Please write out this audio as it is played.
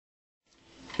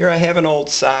Here I have an old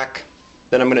sock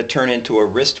that I'm going to turn into a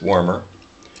wrist warmer.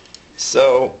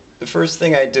 So the first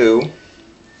thing I do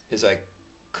is I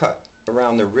cut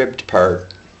around the ribbed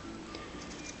part,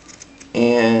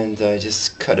 and I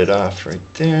just cut it off right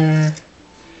there.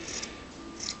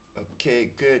 Okay,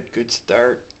 good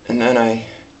start. And then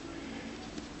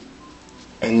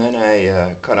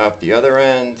I cut off the other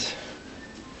end,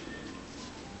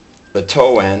 the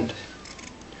toe end.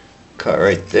 Cut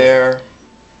right there.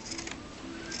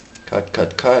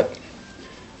 Cut.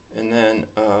 And then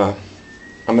I'm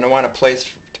going to want a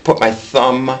place to put my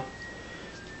thumb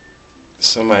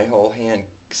so my whole hand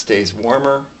stays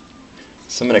warmer.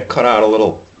 So I'm going to cut out a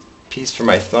little piece for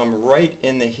my thumb right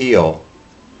in the heel.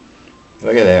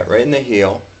 Look at that, right in the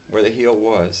heel, where the heel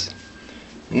was.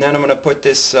 And then I'm going to put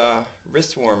this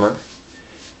wrist warmer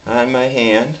on my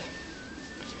hand.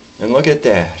 And look at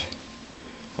that.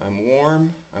 I'm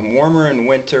warm. I'm warmer in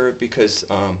winter because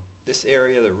this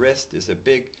area of the wrist is a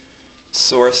big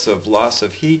source of loss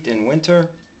of heat in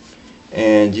winter,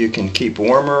 and you can keep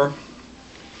warmer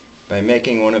by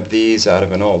making one of these out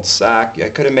of an old sock. I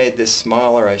could have made this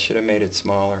smaller. I should have made it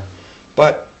smaller,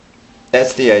 but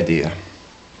that's the idea.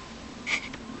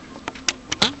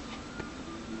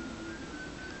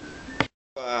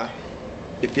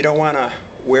 If you don't want to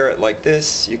wear it like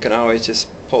this, you can always just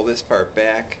pull this part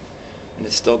back, and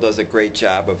it still does a great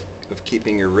job of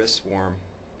keeping your wrist warm.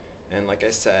 And like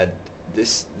I said,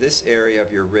 this area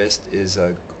of your wrist is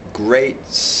a great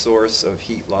source of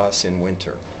heat loss in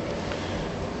winter.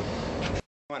 If you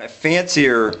want a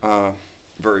fancier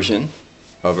version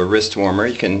of a wrist warmer,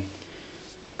 you can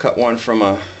cut one from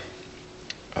a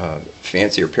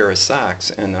fancier pair of socks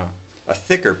and a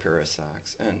thicker pair of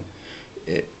socks. And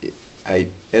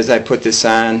as I put this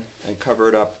on and cover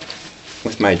it up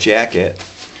with my jacket,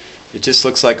 it just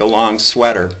looks like a long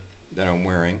sweater that I'm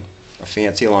wearing, a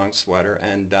fancy long sweater.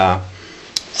 And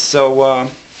so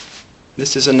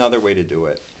this is another way to do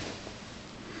it.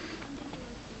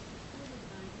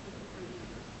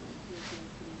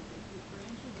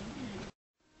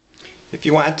 If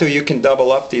you want to, you can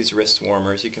double up these wrist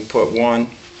warmers. You can put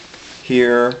one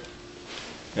here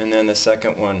and then the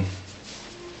second one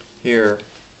here,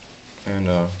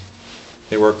 and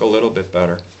they work a little bit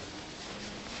better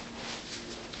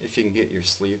if you can get your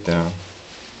sleeve down.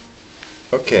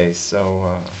 Okay,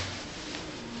 so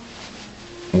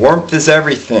warmth is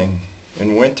everything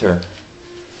in winter.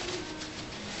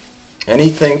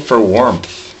 Anything for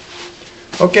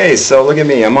warmth. Okay, so look at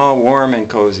me. I'm all warm and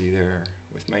cozy there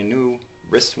with my new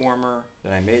wrist warmer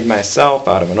that I made myself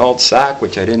out of an old sock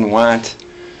which I didn't want.